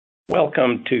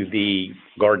Welcome to the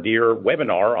Gardere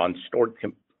webinar on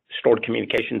Stored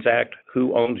Communications Act,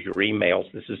 Who Owns Your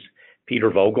Emails? This is Peter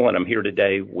Vogel, and I'm here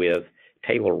today with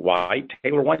Taylor White.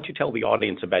 Taylor, why don't you tell the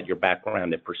audience about your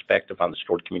background and perspective on the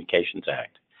Stored Communications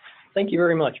Act? Thank you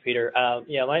very much, Peter.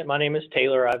 My name is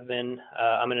Taylor.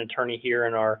 I'm an attorney here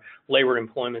in our labor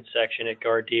employment section at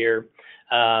Gardere,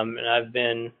 and I've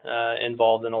been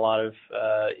involved in a lot of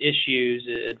issues,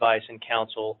 advice, and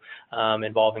counsel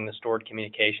involving the Stored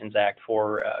Communications Act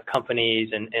for companies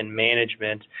and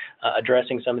management,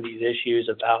 addressing some of these issues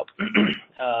about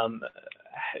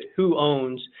who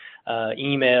owns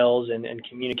emails and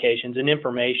communications and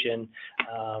information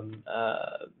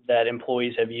that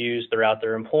employees have used throughout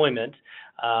their employment.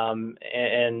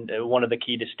 And one of the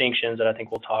key distinctions that I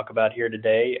think we'll talk about here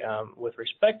today with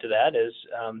respect to that is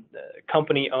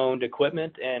company-owned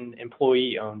equipment and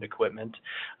employee-owned equipment.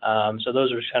 So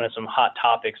those are kind of some hot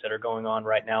topics that are going on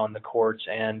right now in the courts,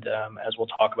 and as we'll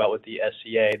talk about with the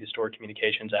SCA, the Stored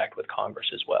Communications Act, with Congress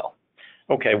as well.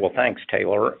 Okay, well, thanks,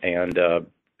 Taylor. And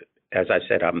as I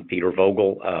said, I'm Peter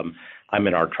Vogel. I'm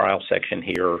in our trial section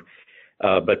here.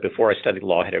 But before I studied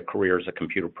law, I had a career as a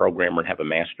computer programmer and have a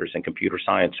master's in computer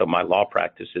science. So my law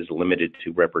practice is limited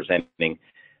to representing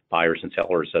buyers and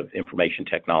sellers of information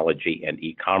technology and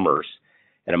e-commerce.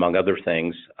 And among other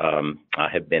things, I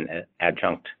have been an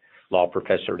adjunct law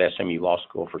professor at SMU Law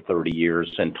School for 30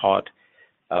 years and taught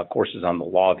courses on the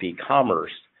law of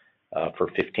e-commerce for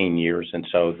 15 years. And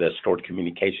so the Stored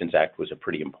Communications Act was a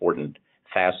pretty important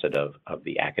facet of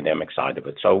the academic side of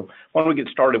it. So why don't we get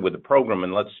started with the program,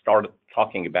 and let's start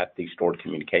talking about the Stored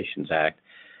Communications Act.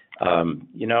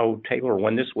 Taylor,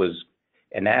 when this was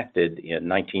enacted in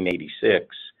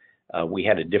 1986, we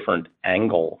had a different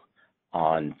angle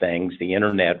on things. The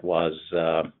internet was,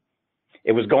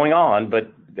 it was going on,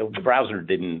 but the browser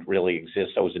didn't really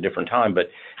exist, so it was a different time. But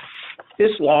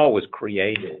this law was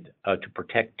created to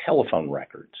protect telephone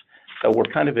records. So we're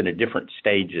kind of in a different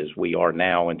stage as we are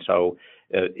now, and so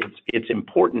it's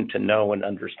important to know and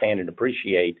understand and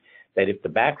appreciate that if the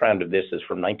background of this is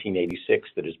from 1986,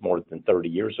 that is more than 30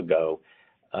 years ago,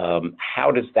 how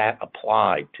does that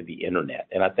apply to the internet?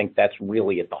 And I think that's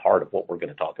really at the heart of what we're going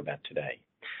to talk about today.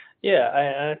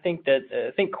 Yeah, I think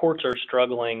courts are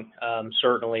struggling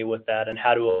certainly with that and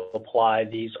how to apply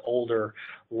these older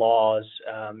laws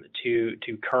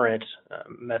to current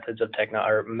methods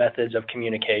of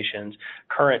communications,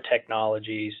 current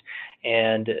technologies,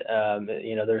 and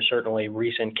there's certainly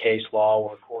recent case law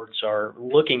where courts are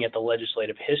looking at the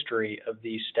legislative history of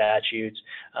these statutes,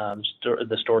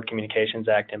 the Stored Communications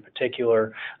Act in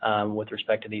particular, with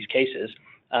respect to these cases.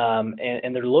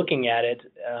 And they're looking at it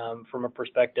from a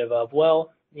perspective of,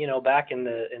 well, back in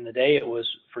the day it was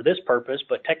for this purpose,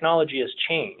 but technology has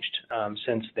changed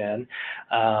since then.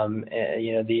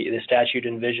 The statute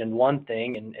envisioned one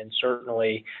thing, and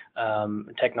certainly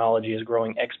technology is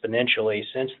growing exponentially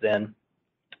since then.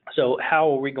 So how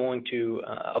are we going to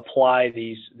apply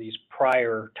these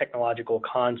prior technological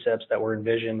concepts that were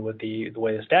envisioned with the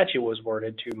way the statute was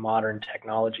worded to modern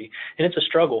technology? And it's a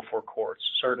struggle for courts,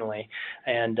 certainly.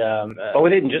 And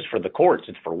it isn't just for the courts;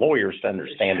 it's for lawyers to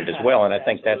understand it as well. And I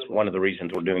think that's one of the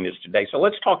reasons we're doing this today. So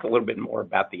let's talk a little bit more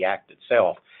about the Act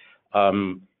itself.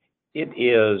 It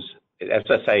is, as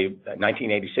I say,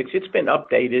 1986. It's been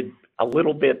updated a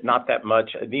little bit, not that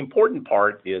much. The important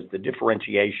part is the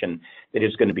differentiation that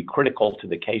is going to be critical to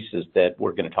the cases that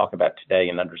we're going to talk about today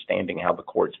and understanding how the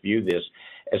courts view this,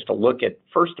 as to look at,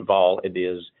 first of all, it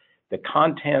is the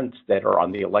contents that are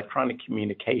on the electronic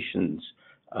communications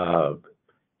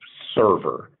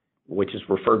server, which is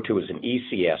referred to as an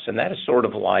ECS, and that is sort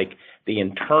of like the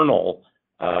internal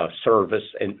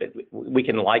service, and we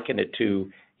can liken it to,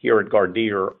 here at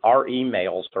Gardere, our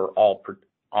emails are all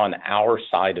on our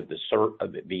side of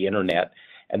the internet,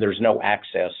 and there's no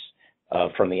access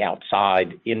from the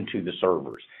outside into the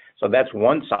servers. So that's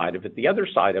one side of it. The other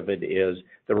side of it is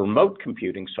the remote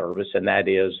computing service, and that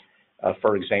is,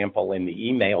 for example, in the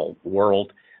email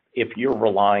world, if you're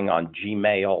relying on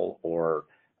Gmail or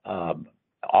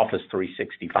Office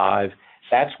 365,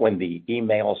 that's when the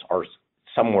emails are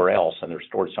somewhere else and they're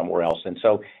stored somewhere else. And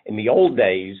so in the old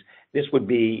days, this would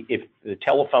be if the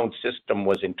telephone system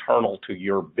was internal to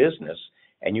your business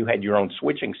and you had your own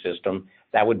switching system,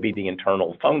 that would be the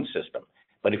internal phone system.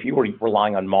 But if you were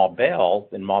relying on Ma Bell,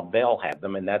 then Ma Bell had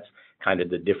them, and that's kind of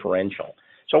the differential.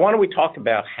 So why don't we talk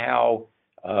about how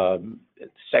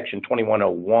Section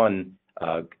 2101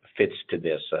 fits to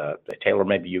this? Taylor,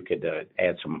 maybe you could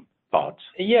add some thoughts.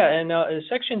 Yeah, and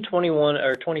Section 21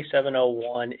 or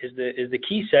 2701 is the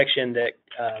key section that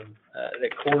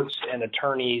courts and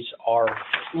attorneys are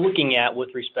looking at with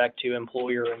respect to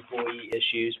employer-employee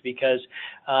issues, because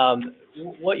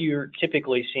what you're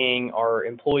typically seeing are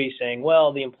employees saying,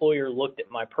 well, the employer looked at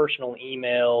my personal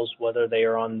emails, whether they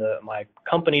are on my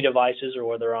company devices or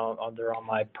whether they're on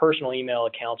my personal email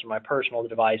accounts or my personal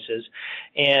devices,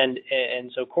 and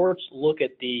so courts look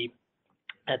at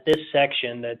this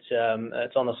section that's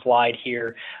on the slide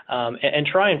here, and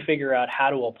try and figure out how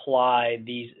to apply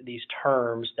these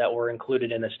terms that were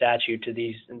included in the statute to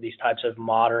these types of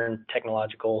modern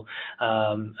technological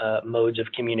modes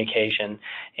of communication.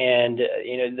 And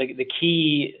the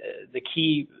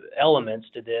key elements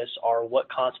to this are what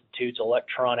constitutes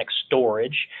electronic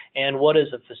storage and what is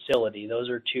a facility. Those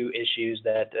are two issues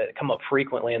that come up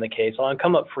frequently in the case law and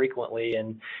come up frequently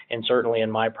and certainly in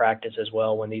my practice as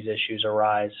well when these issues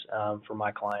arise for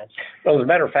my clients. Well, as a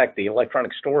matter of fact, the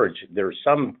electronic storage, there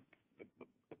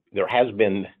has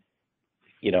been,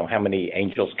 how many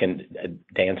angels can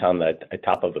dance on the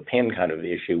top of a pin kind of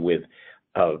issue with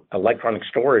electronic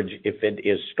storage. If it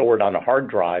is stored on a hard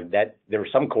drive, that there are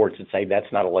some courts that say that's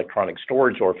not electronic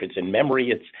storage, or if it's in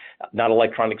memory, it's not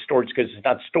electronic storage because it's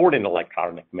not stored in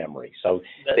electronic memory. So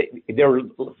there are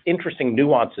interesting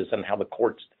nuances on how the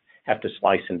courts have to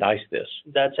slice and dice this.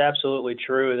 That's absolutely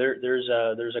true. There's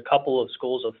a couple of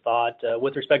schools of thought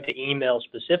with respect to email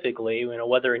specifically,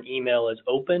 whether an email is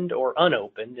opened or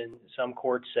unopened. And some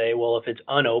courts say, well, if it's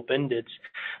unopened, it's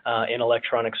in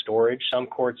electronic storage. Some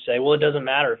courts say, well, it doesn't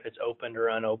matter if it's opened or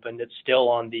unopened. It's still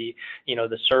on the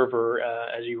server,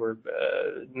 as you were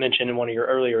mentioned in one of your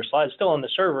earlier slides, still on the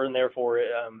server, and therefore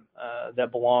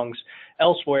that belongs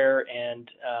elsewhere, and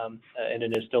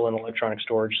it is still in electronic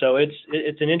storage. So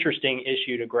it's an interesting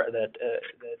issue that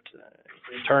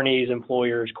attorneys,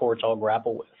 employers, courts all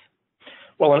grapple with.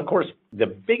 Well, and of course, the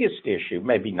biggest issue,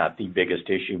 maybe not the biggest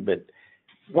issue, but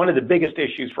one of the biggest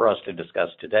issues for us to discuss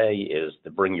today is the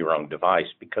bring your own device,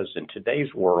 because in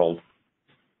today's world,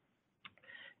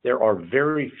 there are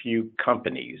very few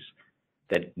companies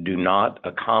that do not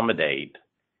accommodate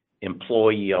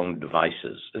employee-owned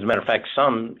devices. As a matter of fact,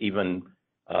 some even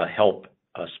help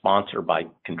sponsor by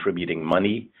contributing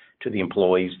money to the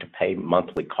employees to pay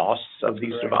monthly costs of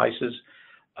these devices.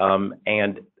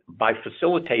 And by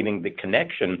facilitating the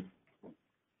connection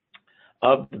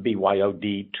of the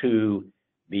BYOD to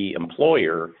the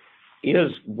employer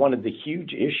is one of the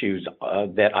huge issues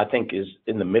that I think is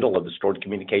in the middle of the Stored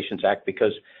Communications Act,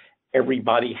 because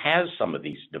everybody has some of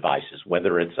these devices,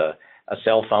 whether it's a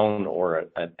cell phone or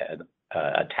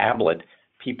a tablet.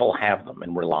 People have them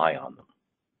and rely on them.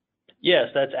 Yes,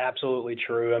 that's absolutely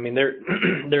true. I mean,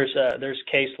 there's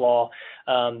case law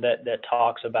that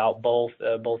talks about both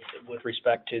with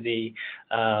respect to the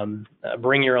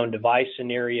bring your own device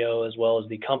scenario as well as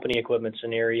the company equipment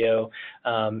scenario,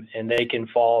 and they can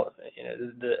fall.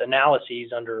 The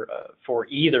analyses under for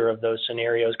either of those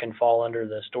scenarios can fall under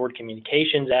the Stored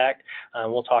Communications Act.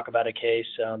 We'll talk about a case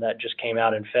that just came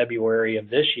out in February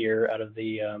of this year out of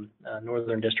the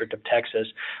Northern District of Texas,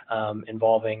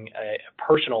 involving a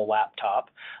personal laptop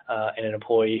and an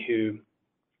employee who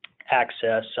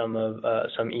accessed some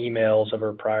emails of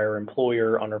her prior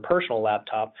employer on her personal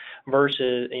laptop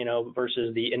versus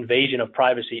the invasion of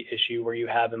privacy issue where you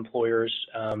have employers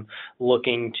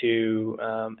looking to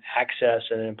access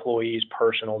an employee's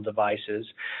personal devices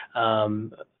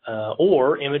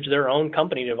or image their own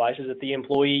company devices that the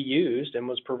employee used and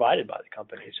was provided by the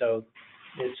company. So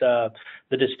it's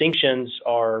the distinctions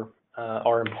are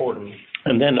important.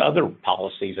 And then other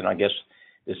policies, and I guess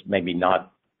this may be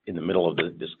not in the middle of the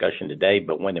discussion today,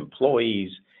 but when employees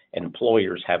and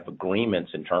employers have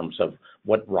agreements in terms of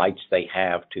what rights they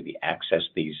have to access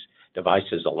these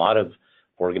devices, a lot of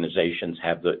organizations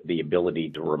have the ability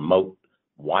to remote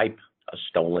wipe a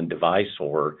stolen device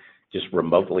or just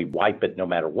remotely wipe it no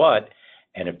matter what.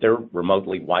 And if they're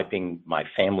remotely wiping my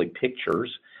family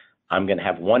pictures, I'm going to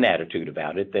have one attitude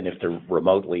about it than if they're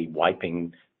remotely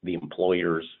wiping the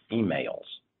employer's emails.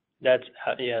 That's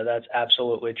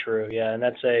absolutely true. Yeah, and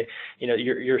that's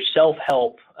your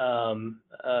self-help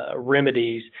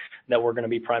remedies that we're going to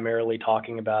be primarily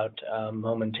talking about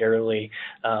momentarily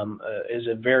is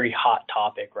a very hot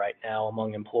topic right now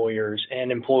among employers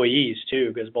and employees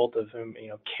too, because both of whom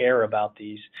care about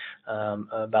these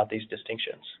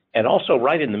distinctions. And also,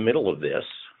 right in the middle of this,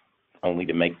 only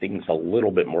to make things a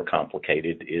little bit more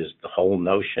complicated, is the whole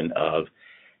notion of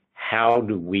how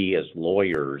do we as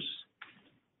lawyers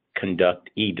conduct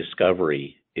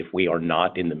e-discovery if we are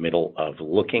not in the middle of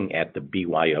looking at the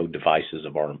BYO devices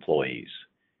of our employees.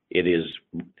 It is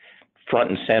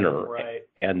front and center, right.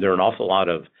 And there are an awful lot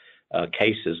of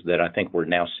cases that I think we're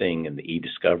now seeing in the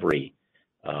e-discovery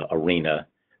arena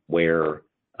where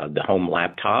the home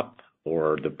laptop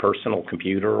or the personal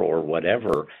computer or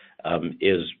whatever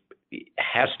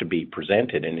has to be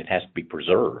presented and it has to be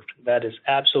preserved. That is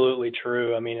absolutely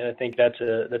true. I mean, I think that's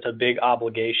a big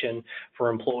obligation for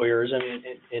employers. I mean,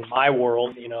 in my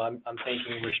world, I'm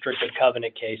thinking restricted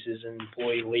covenant cases, and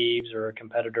employee leaves or a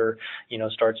competitor,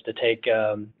 starts to take,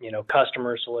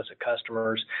 solicit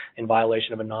customers in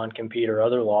violation of a non-compete or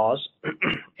other laws,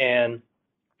 and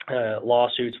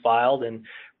lawsuits filed. And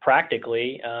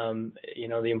practically,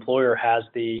 the employer has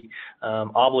the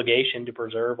obligation to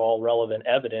preserve all relevant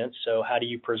evidence. So how do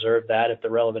you preserve that if the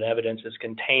relevant evidence is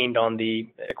contained on the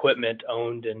equipment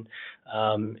owned and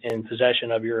in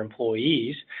possession of your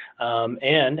employees?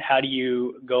 And how do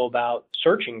you go about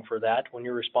searching for that when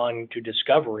you're responding to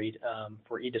discovery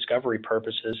for e-discovery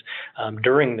purposes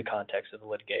during the context of the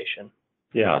litigation?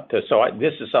 Yeah, so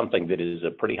this is something that is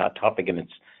a pretty hot topic, and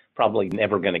it's probably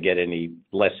never going to get any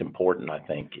less important, I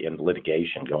think, in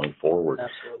litigation going forward.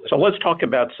 Absolutely. So let's talk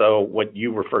about what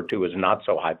you refer to as not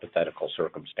so hypothetical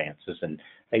circumstances, and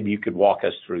maybe you could walk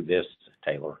us through this,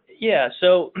 Taylor. Yeah.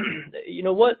 So,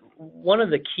 one of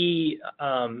the key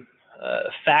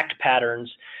fact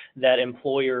patterns that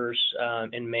employers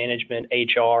in management,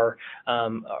 HR,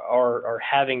 are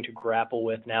having to grapple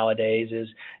with nowadays is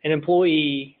an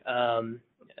employee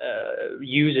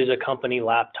uses a company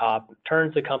laptop,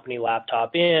 turns the company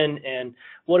laptop in, and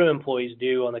what do employees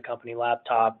do on the company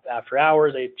laptop after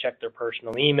hours? They check their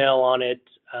personal email on it.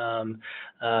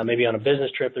 Maybe on a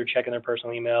business trip, they're checking their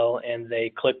personal email, and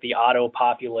they click the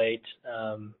auto-populate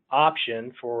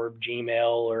option for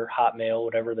Gmail or Hotmail,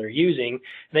 whatever they're using, and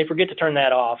they forget to turn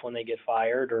that off when they get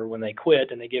fired or when they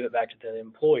quit, and they give it back to the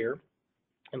employer.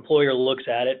 Employer looks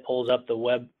at it, pulls up the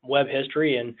web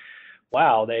history, and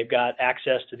wow, they've got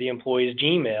access to the employee's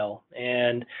Gmail,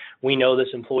 and we know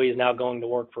this employee is now going to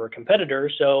work for a competitor.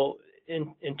 So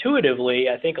intuitively,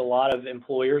 I think a lot of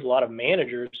employers, a lot of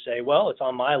managers say, well, it's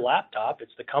on my laptop,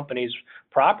 it's the company's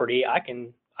property, I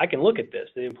can look at this.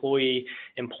 The employee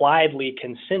impliedly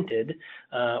consented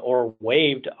or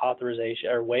waived authorization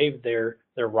or waived their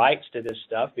rights to this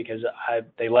stuff because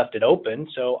they left it open.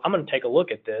 So I'm going to take a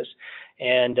look at this.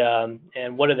 And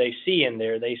what do they see in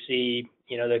there? They see,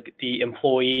 the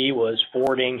employee was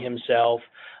forwarding himself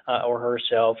or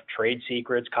herself trade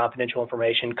secrets, confidential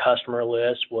information, customer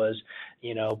lists, was,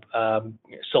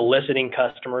 soliciting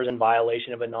customers in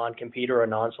violation of a non-compete or a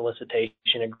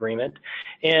non-solicitation agreement.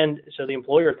 And so the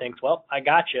employer thinks, well, I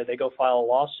got you. They go file a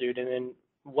lawsuit, and then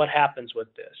what happens with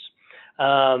this?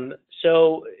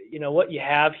 So, what you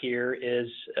have here is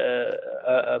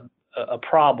a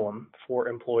problem for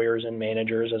employers and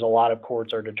managers, as a lot of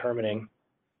courts are determining.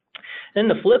 Then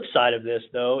the flip side of this,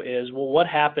 though, is, well, what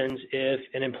happens if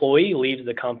an employee leaves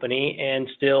the company and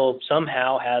still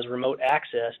somehow has remote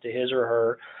access to his or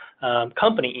her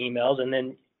company emails, and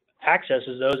then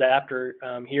accesses those after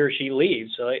he or she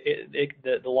leaves? So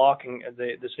the law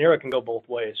the scenario can go both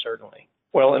ways, certainly.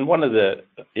 Well, and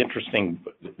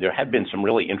there have been some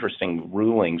really interesting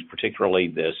rulings, particularly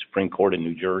the Supreme Court in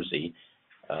New Jersey,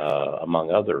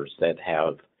 among others, that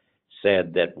have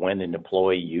said that when an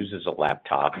employee uses a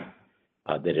laptop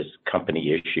that is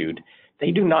company issued,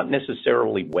 they do not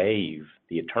necessarily waive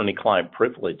the attorney-client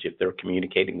privilege if they're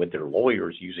communicating with their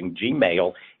lawyers using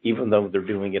Gmail, even though they're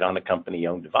doing it on a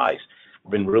company-owned device. There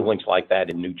have been rulings like that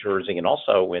in New Jersey and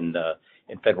also in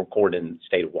federal court in the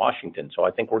state of Washington. So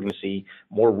I think we're going to see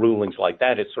more rulings like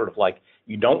that. It's sort of like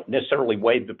you don't necessarily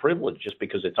waive the privilege just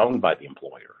because it's owned by the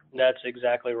employer. That's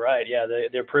exactly right. Yeah,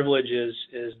 their privilege is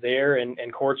there,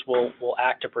 and courts will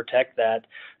act to protect that,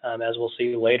 as we'll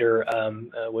see later,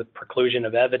 with preclusion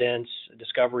of evidence,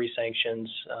 discovery sanctions,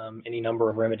 any number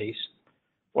of remedies.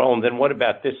 Well, and then what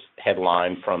about this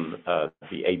headline from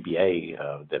the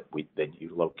ABA that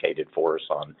you located for us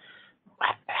on?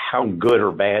 How good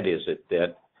or bad is it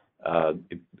that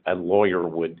a lawyer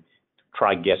would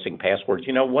try guessing passwords?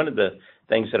 One of the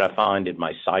things that I find in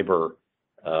my cyber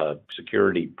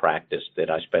security practice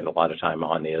that I spend a lot of time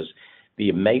on is the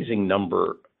amazing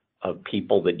number of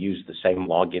people that use the same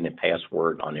login and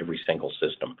password on every single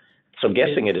system. So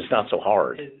guessing it is not so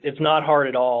hard. It's not hard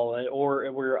at all.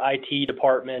 Or we're IT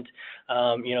department,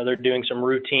 they're doing some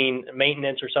routine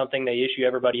maintenance or something. They issue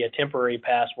everybody a temporary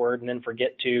password and then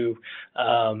forget to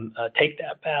take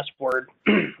that password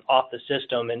off the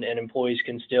system, and employees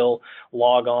can still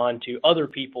log on to other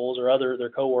people's or their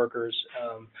coworkers'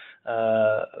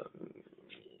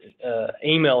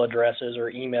 email addresses or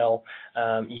email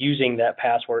using that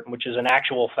password, which is an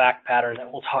actual fact pattern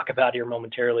that we'll talk about here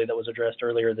momentarily that was addressed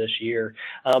earlier this year.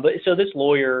 But so this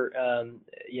lawyer,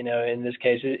 in this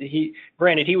case,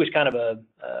 granted, he was kind of a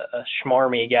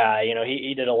schmarmy guy.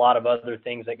 He did a lot of other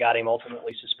things that got him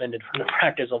ultimately suspended from the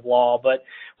practice of law. But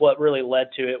what really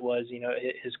led to it was,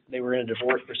 they were in a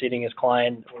divorce proceeding. His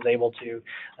client was able to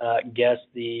guess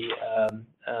the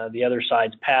other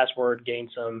side's password, gain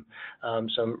some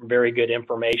very good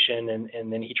information,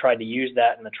 and then he tried to use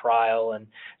that in the trial. And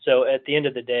so at the end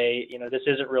of the day, this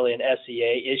isn't really an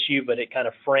SCA issue, but it kind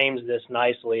of frames this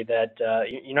nicely that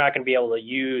you're not going to be able to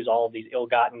use all of these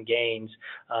ill-gotten gains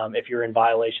if you're in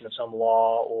violation of some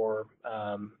law or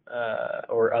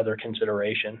other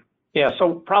consideration. Yeah,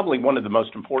 so probably one of the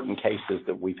most important cases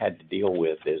that we've had to deal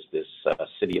with is this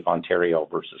City of Ontario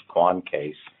versus Kwan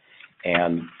case.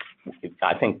 And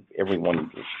I think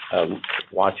everyone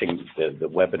watching the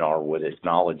webinar would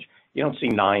acknowledge you don't see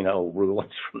 9-0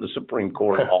 rulings from the Supreme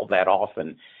Court all that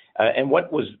often. And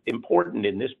what was important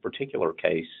in this particular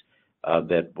case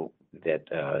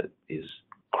that is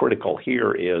critical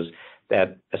here is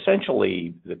that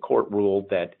essentially the court ruled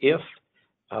that if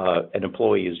an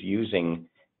employee is using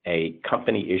a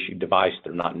company-issued device,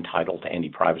 they're not entitled to any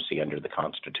privacy under the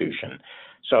Constitution.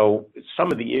 So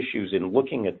some of the issues in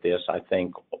looking at this, I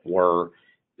think, were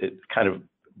kind of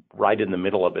right in the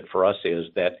middle of it for us is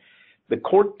that the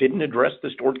court didn't address the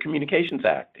Stored Communications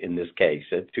Act in this case,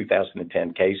 a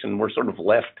 2010 case, and we're sort of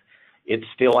left, it's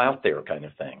still out there kind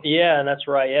of thing. Yeah, and that's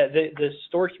right. Yeah, the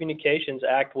Stored Communications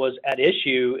Act was at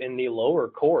issue in the lower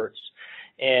courts,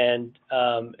 and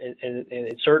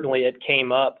certainly it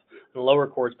came up in the lower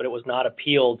courts, but it was not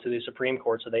appealed to the Supreme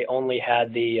Court, so they only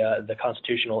had the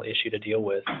constitutional issue to deal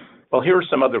with. Well, here are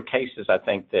some other cases I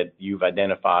think that you've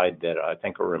identified that I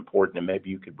think are important, and maybe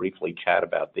you could briefly chat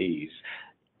about these.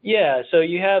 Yeah, so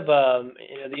you have the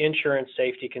insurance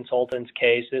safety consultants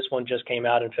case. This one just came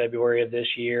out in February of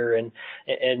this year, and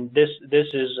this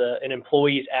is an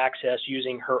employee's access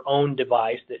using her own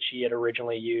device that she had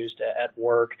originally used at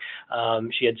work.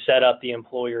 She had set up the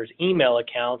employer's email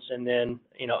accounts, and then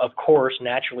of course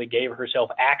naturally gave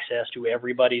herself access to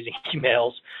everybody's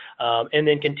emails, and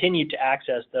then continued to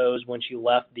access those when she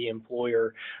left the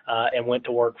employer and went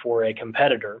to work for a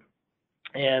competitor.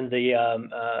 And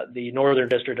the Northern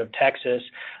District of Texas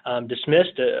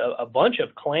dismissed a bunch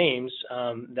of claims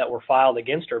that were filed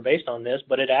against her based on this,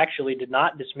 but it actually did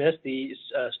not dismiss the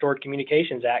Stored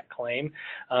Communications Act claim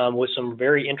with some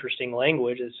very interesting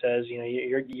language that says,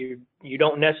 you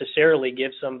don't necessarily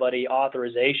give somebody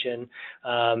authorization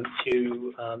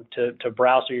to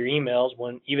browse through your emails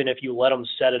even if you let them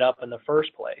set it up in the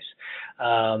first place.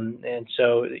 And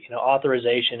so,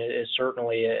 authorization is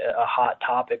certainly a hot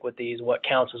topic with these. What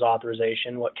counts as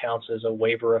authorization? What counts as a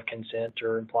waiver of consent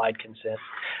or implied consent?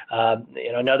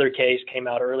 Another case came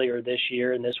out earlier this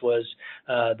year, and this was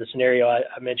the scenario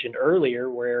I mentioned earlier,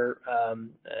 where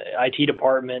IT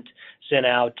department sent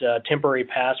out temporary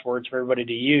passwords for everybody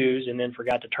to use, and then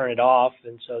forgot to turn it off.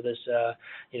 And so this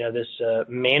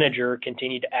manager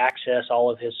continued to access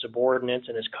all of his subordinates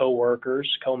and his co-workers,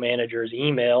 co-managers'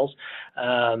 emails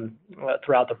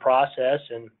throughout the process,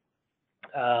 and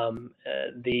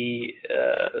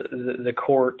the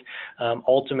court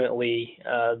ultimately,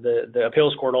 the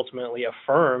appeals court ultimately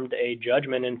affirmed a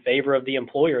judgment in favor of the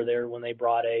employer there when they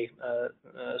brought a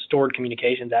Stored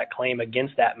Communications Act claim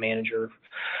against that manager.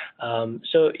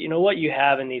 So what you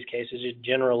have in these cases is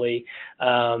generally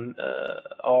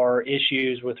are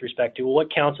issues with respect to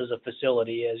what counts as a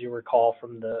facility. As you recall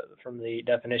from the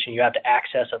definition, you have to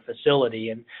access a facility,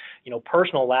 and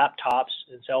personal laptops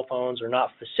and cell phones are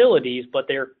not facilities, but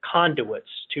they're conduits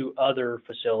to other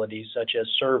facilities such as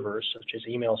servers, such as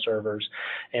email servers.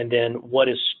 And then what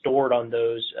is stored on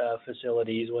those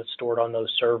facilities, what's stored on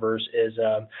those servers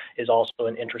is also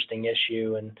an interesting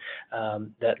issue, and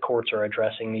that courts are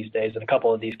addressing these days. And a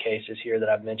couple of these cases here that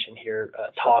I've mentioned here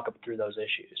talk through those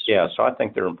issues. Yeah, so I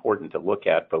think they're important to look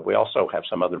at, but we also have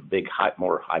some other big,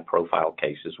 more high-profile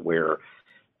cases where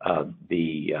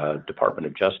the Department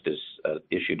of Justice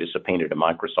issued a subpoena to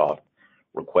Microsoft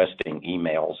requesting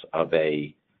emails of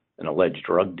an alleged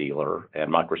drug dealer,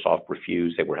 and Microsoft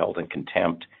refused. They were held in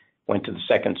contempt, went to the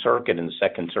Second Circuit, and the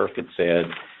Second Circuit said,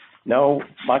 no,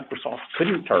 Microsoft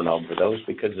couldn't turn over those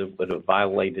because it would have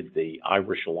violated the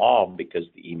Irish law because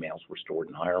the emails were stored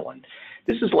in Ireland.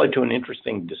 This has led to an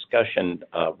interesting discussion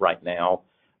right now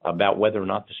about whether or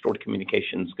not the Stored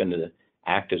Communications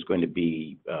Act is going to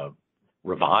be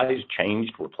revised,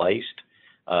 changed, replaced.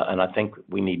 And I think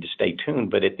we need to stay tuned.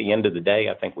 But at the end of the day,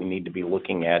 I think we need to be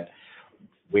looking at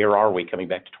where are we coming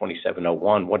back to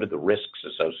 2701? What are the risks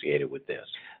associated with this?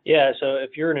 Yeah, so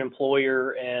if you're an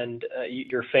employer and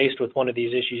you're faced with one of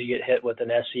these issues, you get hit with an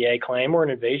SCA claim or an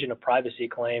invasion of privacy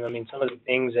claim. I mean, some of the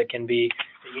things that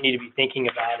you need to be thinking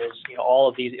about is, all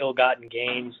of these ill-gotten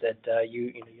gains that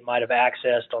you might have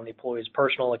accessed on the employee's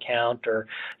personal account, or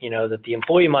that the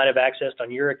employee might have accessed on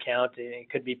your account.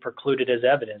 It could be precluded as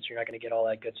evidence. You're not going to get all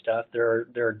that good stuff. There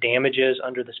are damages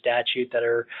under the statute that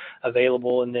are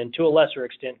available, and then to a lesser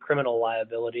extent, criminal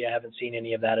liability. I haven't seen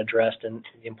any of that addressed in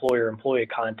the employer-employee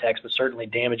context, but certainly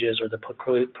damages or the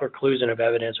preclusion of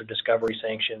evidence or discovery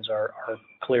sanctions are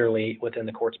clearly within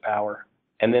the court's power.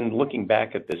 And then looking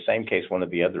back at the same case, one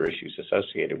of the other issues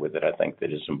associated with it, I think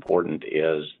that is important,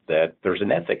 is that there's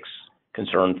an ethics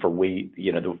concern for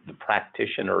the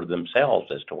practitioner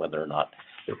themselves as to whether or not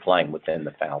they're playing within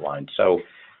the foul line. So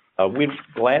we're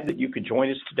glad that you could join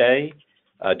us today.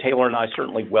 Taylor and I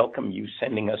certainly welcome you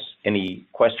sending us any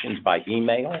questions by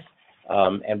email,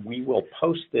 and we will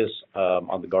post this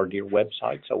on the Gardere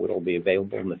website, so it'll be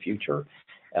available in the future.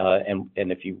 And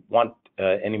if you want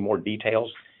any more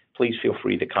details, please feel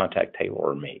free to contact Taylor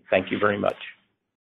or me. Thank you very much.